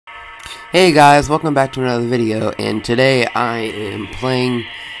Hey guys, welcome back to another video, and today I am playing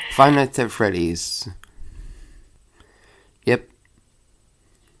Five Nights at Freddy's. Yep.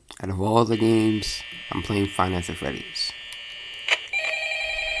 Out of all the games, I'm playing Five Nights at Freddy's.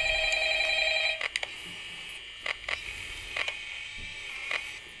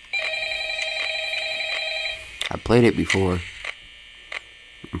 I played it before.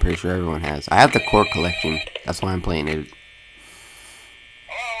 I'm pretty sure everyone has. I have the core collection. That's why I'm playing it.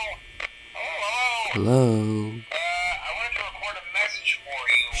 Hello. I wanted to record a message for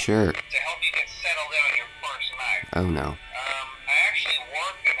you. Sure. To help you get settled in on your first night. Oh no. I actually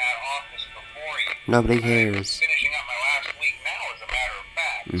worked in that office before you. Nobody I cares. was finishing up my last week now, as a matter of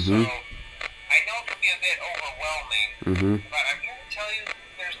fact. So I know it can be a bit overwhelming. But I'm here to tell you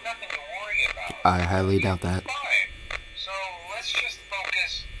there's nothing to worry about. I highly doubt that. Fine. So let's just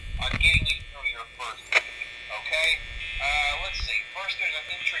focus on getting you through your first week. Okay? Let's see. First, there's an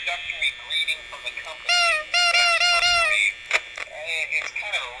introductory greeting from the company that I'm supposed to read. It's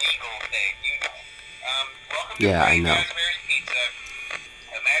kind of a legal thing, you know. Welcome to Fazbear's Pizza,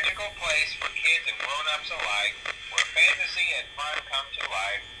 a magical place for kids and grown-ups alike, where fantasy and fun come to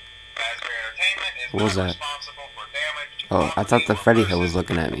life. Fazbear Entertainment is not responsible for damage to property. I thought the Freddy Hill was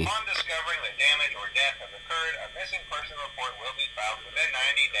looking at me. Upon discovering that damage or death has occurred, a missing person report will be filed within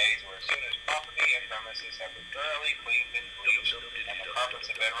 90 days, or as soon as property and premises have been thoroughly cleaned and bleached, and the carpets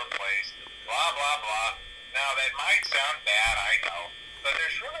have been replaced. Blah, blah, blah. Now, that might sound bad, I know, but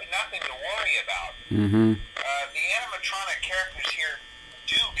there's really nothing to worry about. The animatronic characters here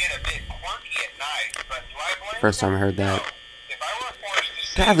do get a bit quirky at night, but do I blame First time I heard that. No. If I were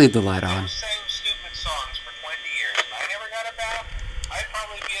forced to Dad, leave the light on. same stupid songs for 20 years and I never got a bath, I'd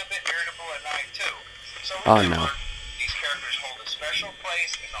probably be a bit irritable at night too. So remember, these characters hold a special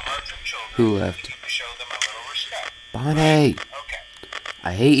place in the hearts of children. Who left? To show them a little respect. Bonnie! Okay.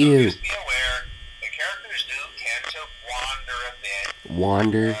 I hate you. Just be aware, the characters do tend to wander a bit.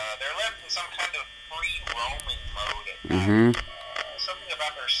 Wander? They're left in some kind of free roaming mode at night. Something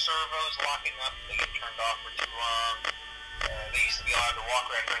about their servos locking up if they get turned off for too long. They used to be allowed to walk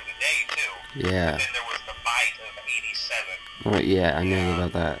around during the day too. Yeah. And then there was the bite of 87. Oh, yeah, I knew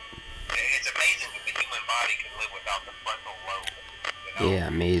about that. It's amazing that the human body can live without the frontal lobe. You know? Yeah,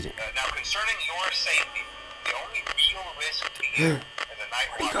 amazing. Now, concerning your safety, the only real risk to you as a night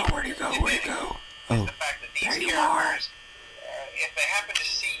watcher Where'd he go? is the fact that these characters, if they happen to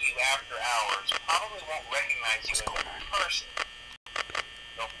see you after hours, probably won't recognize you as a person.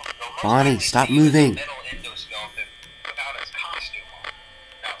 Bonnie, stop moving. Metal endoskeleton without its costume on.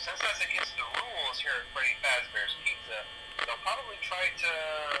 Now, since that's against the rules here at Freddy Fazbear's Pizza, they'll probably try to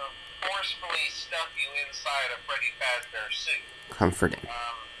forcefully stuff you inside a Freddy Fazbear suit. Comforting.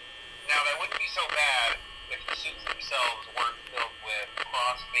 Now, that wouldn't be so bad if the suits themselves weren't filled with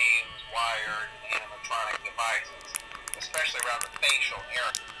cross beams, wires, and animatronic devices, especially around the facial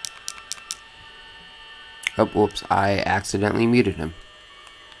area. Oh, whoops, I accidentally muted him.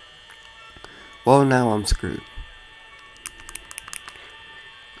 Well, now I'm screwed.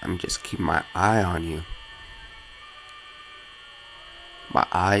 I'm just keeping my eye on you. My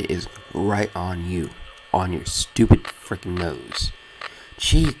eye is right on you. On your stupid freaking nose.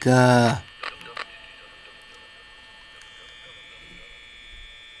 Chica!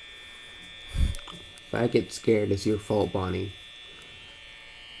 If I get scared, it's your fault, Bonnie.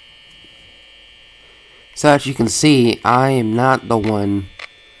 So as you can see, I am not the one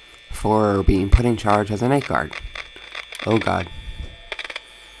for being put in charge as a night guard. Oh god.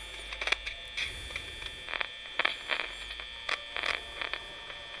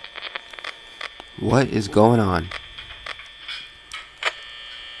 What is going on?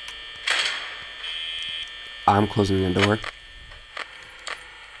 I'm closing the door.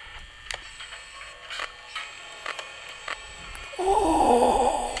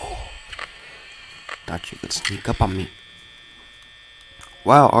 Oh! Thought you could sneak up on me.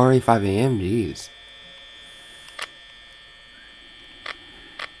 Wow, already 5 a.m. Jeez.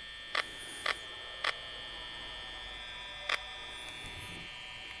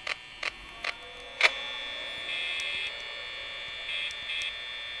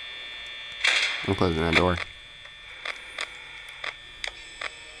 I'm closing that door.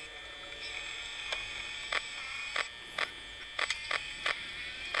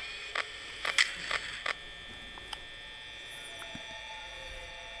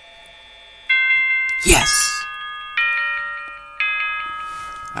 Yes!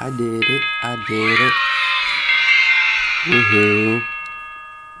 I did it. Woohoo.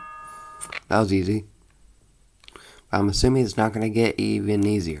 That was easy. I'm assuming it's not going to get even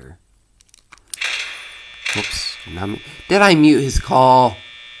easier. Oops. Did I mute his call?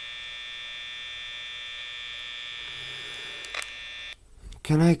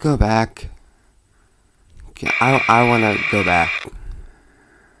 Can I go back? I want to go back.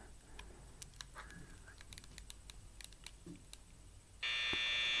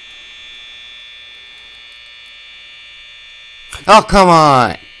 Oh, come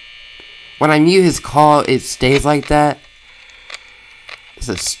on! When I mute his call, it stays like that. It's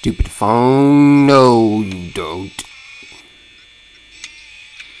a stupid phone. No, you don't.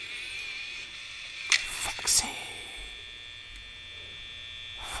 Foxy.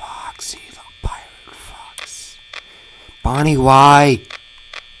 Foxy the pirate fox. Bonnie, why?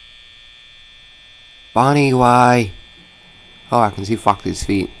 Bonnie, why? Oh, I can see Foxy's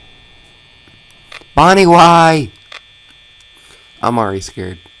feet. Bonnie, why? I'm already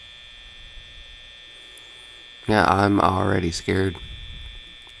scared. Yeah, I'm already scared.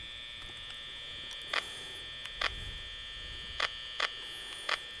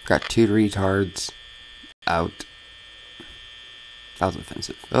 Got two retards out. That was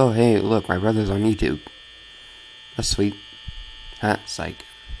offensive. Oh, hey, look, my brother's on YouTube. That's sweet. Ha, psych.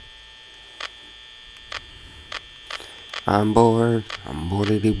 I'm bored. I'm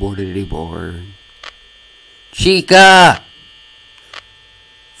bored. Chica!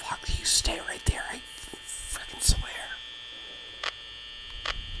 Fuck, you stay right there. I freaking swear.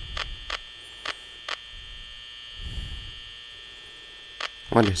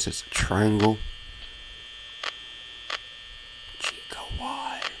 What is this, a triangle? Chica,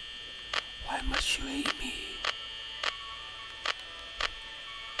 why? Why must you hate me?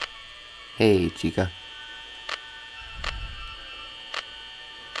 Hey, Chica.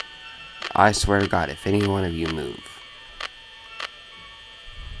 I swear to God, if any one of you move.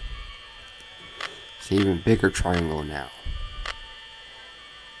 It's an even bigger triangle now.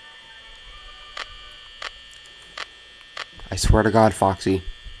 I swear to God, Foxy.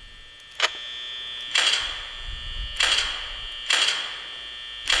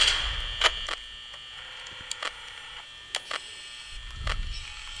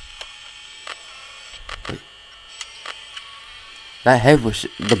 That head was,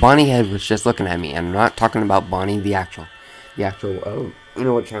 the Bonnie head was just looking at me. And I'm not talking about Bonnie, the actual, oh, you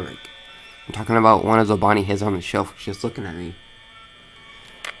know what, trying like. I'm talking about one of the Bonnie heads on the shelf was just looking at me.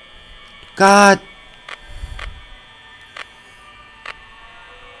 God.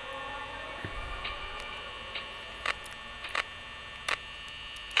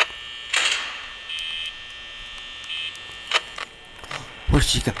 Where's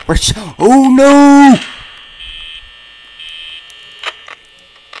she go? Where's she? Oh no!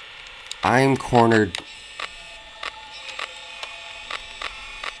 I'm cornered.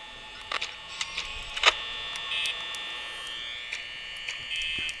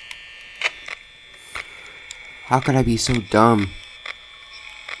 How could I be so dumb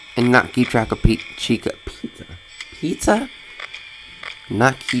and not keep track of pizza?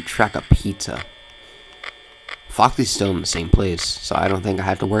 Not keep track of pizza. Foxy's still in the same place, so I don't think I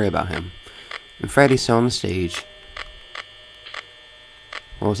have to worry about him. And Freddy's still on the stage.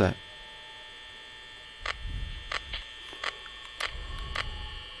 What was that?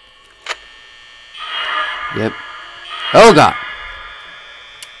 Yep. Oh God!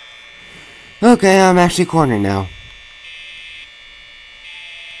 Okay, I'm actually cornered now.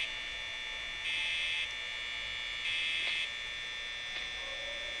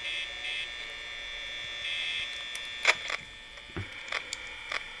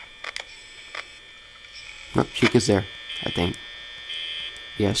 Oh, Chica's there, I think.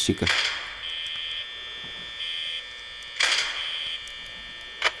 Yes, Chica.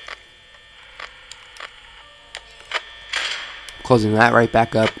 Closing that right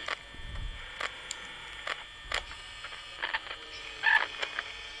back up.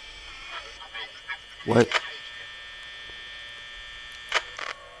 What?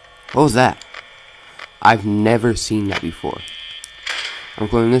 What was that? I've never seen that before. I'm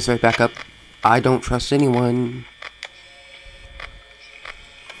closing this right back up. I don't trust anyone.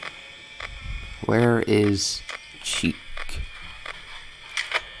 Where is Cheek?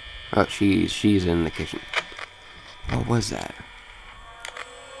 Oh, she's in the kitchen. What was that?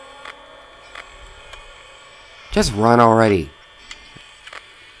 Just run already.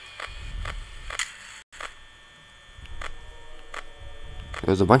 There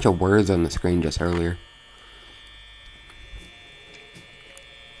was a bunch of words on the screen just earlier.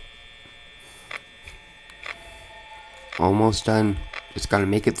 Almost done. Just gotta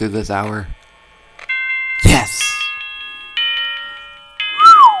make it through this hour. Yes!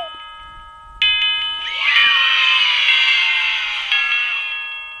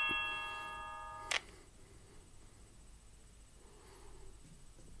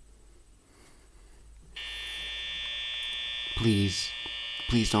 Please.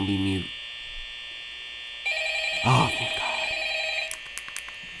 Please don't be mute. Oh, thank God.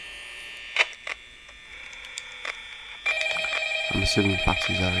 I'm assuming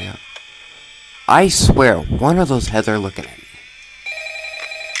Foxy's already out. I swear, one of those heads are looking at me.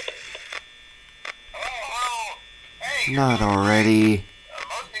 Hello? Hey, Not already.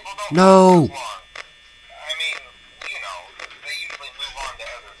 most people don't No. live this long. I mean, you know, they usually move on to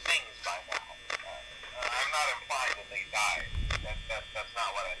other things by now. I'm not implying that they died. That's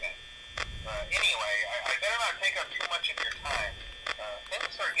not what I meant. Anyway, I better not take up too much of your time.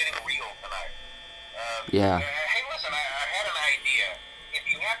 Things are getting real tonight. Yeah. Hey, listen, I had an idea. If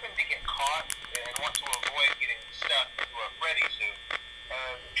you happen to get caught and want to avoid getting stuffed into a Freddy suit,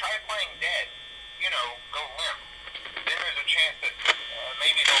 try playing dead. You know, go limp. Then there's a chance that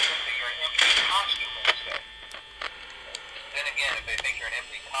maybe they'll think that you're an empty costume instead. Then again, if they think you're an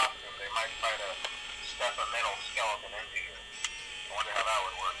empty costume, they might try to stuff a metal skeleton into you. I wonder how that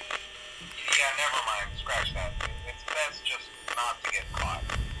would work. Yeah, never mind. Scratch that. It's best just not to get caught.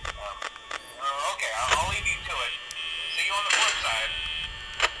 Okay, I'll leave you to it. See you on the flip side.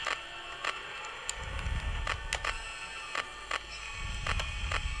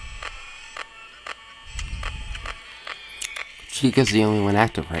 Chica's the only one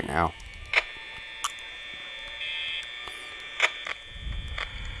active right now.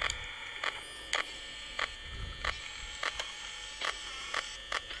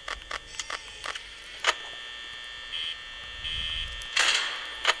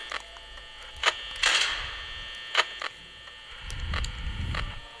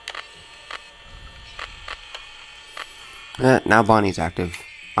 Now Bonnie's active.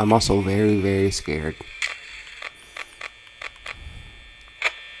 I'm also very, very scared.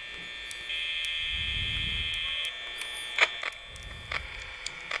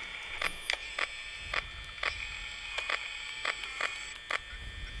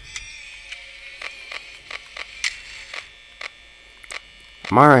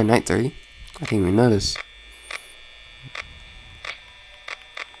 I'm alright, night 3. I didn't even notice.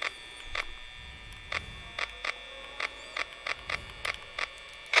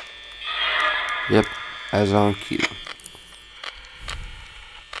 Yep, as on cue.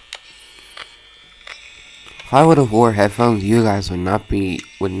 If I would have wore headphones, you guys would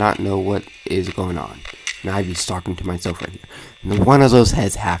not know what is going on. And I'd be talking to myself right here. And one of those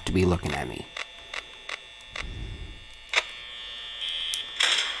heads have to be looking at me.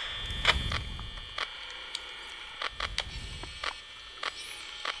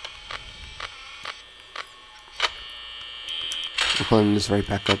 I'm pulling this right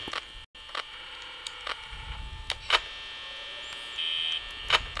back up.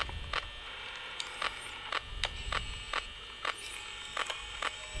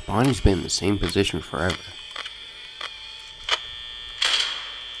 Bonnie's been in the same position forever.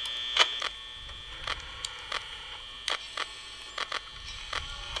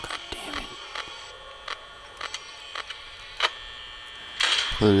 God damn it.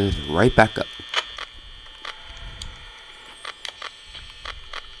 Pulling this right back up.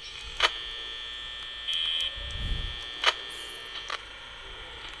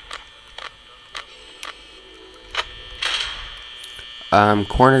 I'm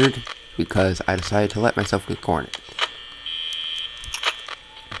cornered because I decided to let myself get cornered.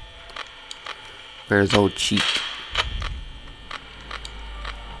 Where's old cheek?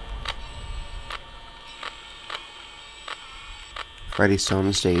 Freddy's still on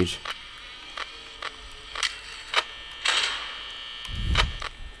the stage.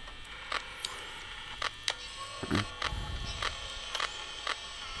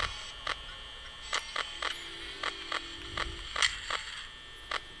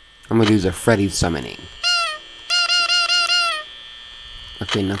 I'm gonna do the Freddy summoning.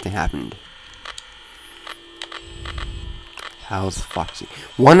 Okay, nothing happened. How's Foxy?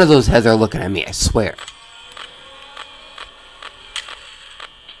 One of those heads are looking at me, I swear.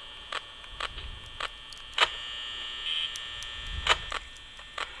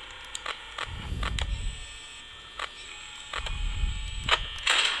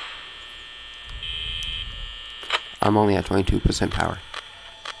 I'm only at 22% power.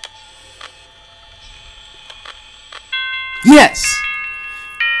 Yes!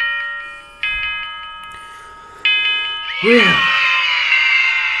 Yeah.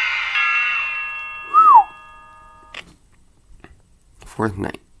 Fourth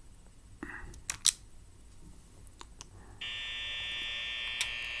night.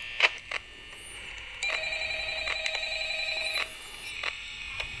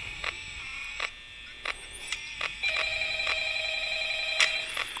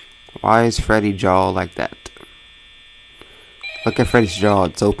 Why is Freddy jaw like that? Look at Freddy's jaw,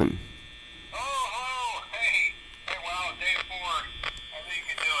 it's open. Oh, hey, wow, day 4. I knew you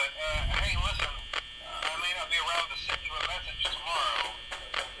could do it. Hey, listen, I may not be around to send you a message tomorrow.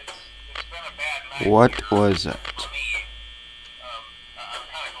 It's been a bad night. What was it? For me. I'm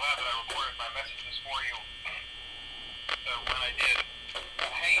kind of glad that I recorded my messages for you when I did.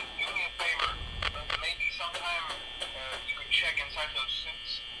 Hey, do me a favor. Maybe sometime you could check inside those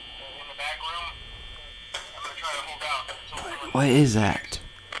suits in the back room. I'm going to try to hold out until What is that?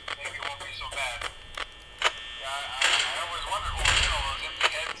 maybe it won't be so bad. I always wondered what was in all those empty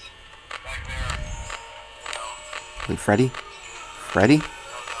heads back there. You know. Wait, Freddy? Freddy?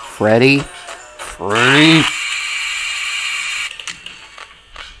 Freddy? Freddy?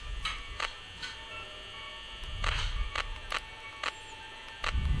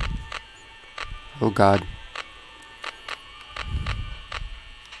 Oh God.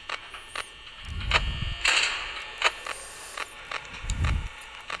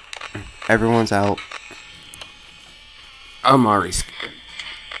 Everyone's out. I'm already scared.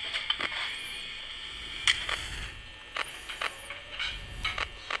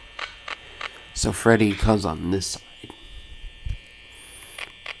 So Freddy comes on this side.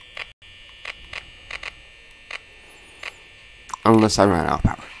 Unless I run out of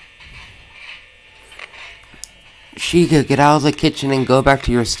power. Chica, get out of the kitchen and go back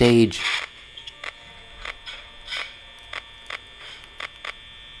to your stage.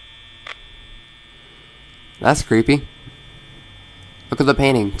 That's creepy. Look at the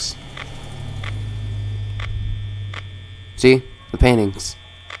paintings. See? The paintings.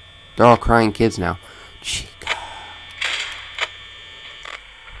 They're all crying kids now. Chica.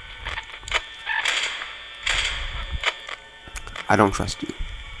 I don't trust you.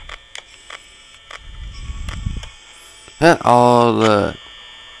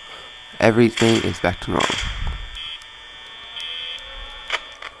 Everything is back to normal.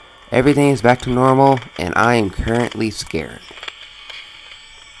 Everything is back to normal, and I am currently scared.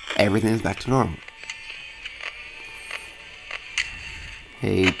 Everything is back to normal.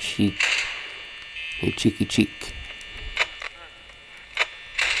 Hey, cheek. Hey, cheeky cheek.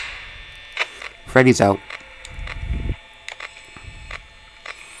 Freddy's out.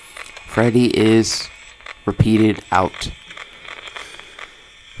 Freddy is repeated out.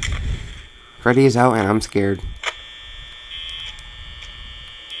 Freddy is out, and I'm scared.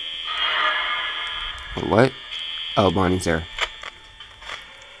 What? Oh, Bonnie's there.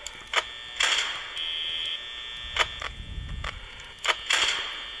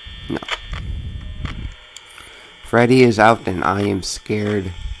 No. Freddy is out and I am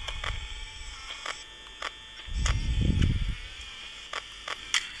scared.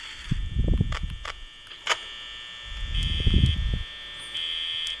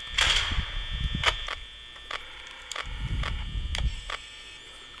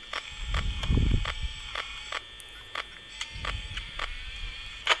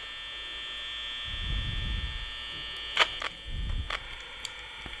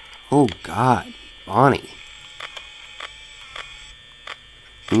 Oh God, Bonnie.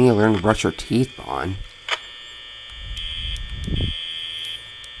 You need to learn to brush your teeth, Bon.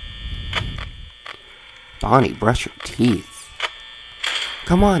 Bonnie, brush your teeth.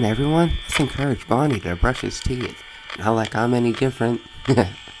 Come on, everyone. Let's encourage Bonnie to brush his teeth. Not like I'm any different.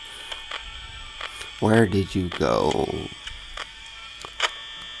 Where did you go?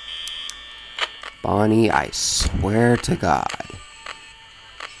 Bonnie, I swear to God.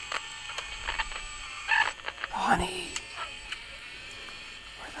 Bonnie.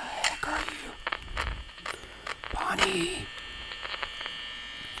 Where the heck are you? Bonnie.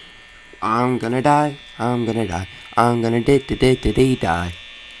 I'm gonna die. I'm gonna die. I'm gonna die.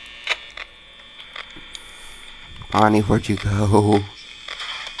 Bonnie, where'd you go?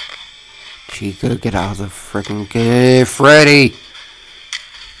 Chica, get out of the frickin' cave. Freddy!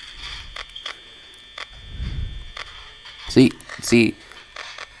 See.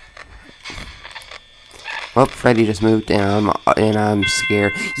 Well, Freddy just moved and I'm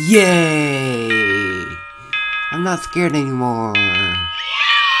scared. Yay! I'm not scared anymore.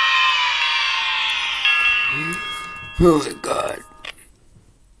 Oh my God.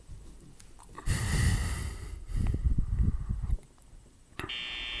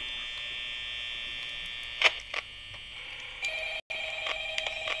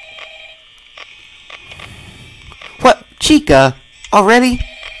 What? Chica? Already?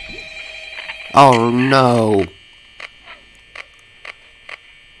 Oh no.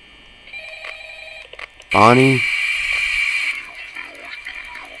 Bonnie?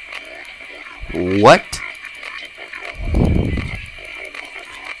 What?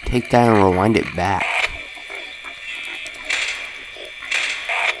 Take that and rewind it back.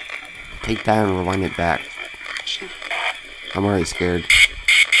 take that and rewind it back. I'm already scared.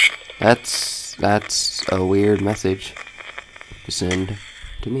 That's a weird message to send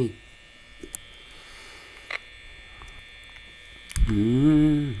to me.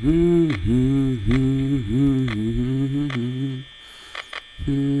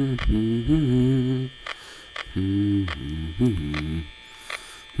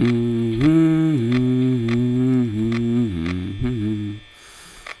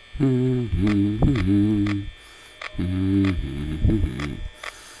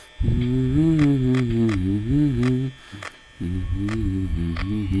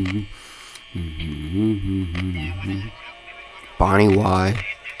 Bonnie, why?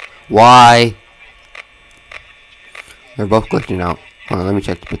 Why? They're both glitching out. Hold on, let me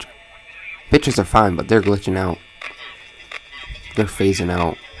check the picture. Pictures are fine, but they're glitching out. They're phasing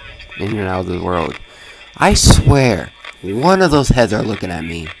out. In and out of the world. I swear, one of those heads are looking at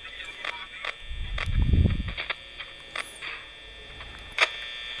me.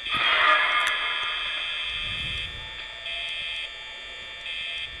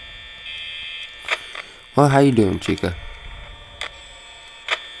 Well, how you doing, Chica?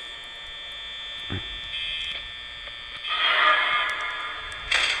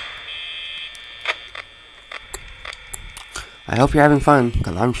 I hope you're having fun,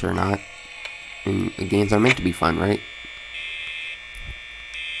 because I'm sure not. And the games are meant to be fun, right?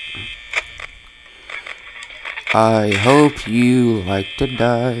 I hope you like to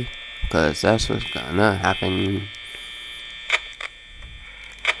die, because that's what's gonna happen.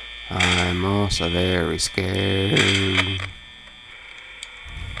 I'm also very scared.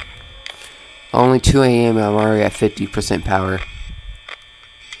 Only 2 AM and I'm already at 50% power.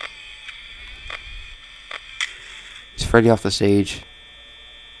 Is Freddy off the stage?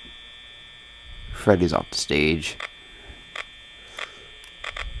 Freddy's off the stage.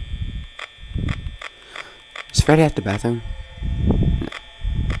 Is Freddy at the bathroom?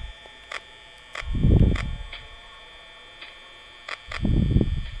 No.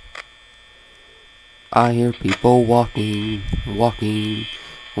 I hear people walking, walking,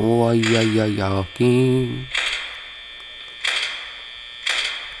 walking.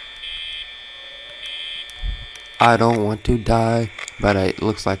 I don't want to die, but it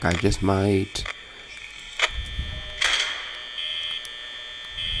looks like I just might.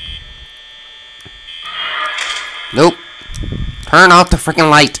 Nope. Turn off the freaking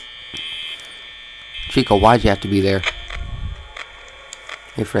light. Chico, why'd you have to be there?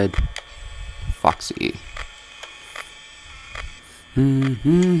 Hey, Fred. Foxy.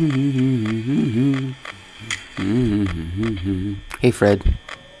 Hey, Fred.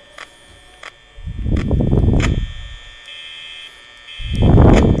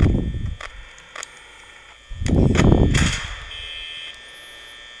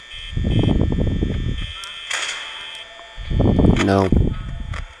 No.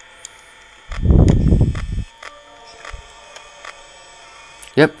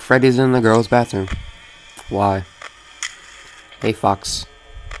 Yep, Freddy's in the girls' bathroom. Why? Hey, Fox.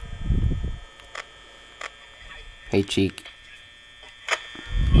 Hey, Cheek.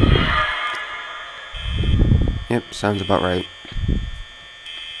 Yep, sounds about right.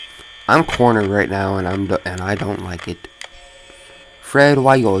 I'm cornered right now, and I don't like it. Fred,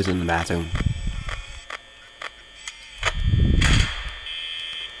 why you always in the bathroom?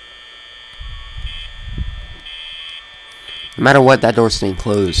 No matter what, that door's staying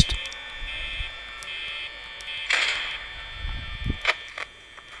closed.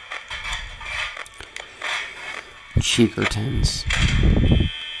 Cheekertons.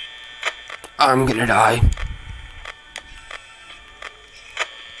 I'm gonna die.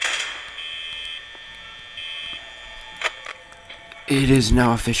 It is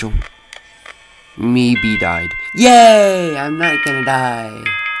now official. Me be died. Yay! I'm not gonna die.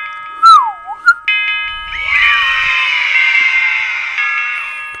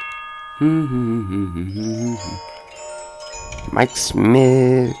 Mike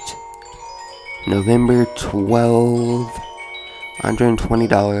Smith, November 12th,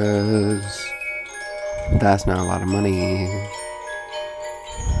 $120. That's not a lot of money.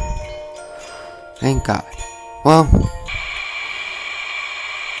 Thank God. Well,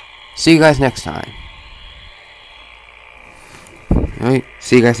 see you guys next time. Alright,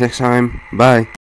 see you guys next time. Bye.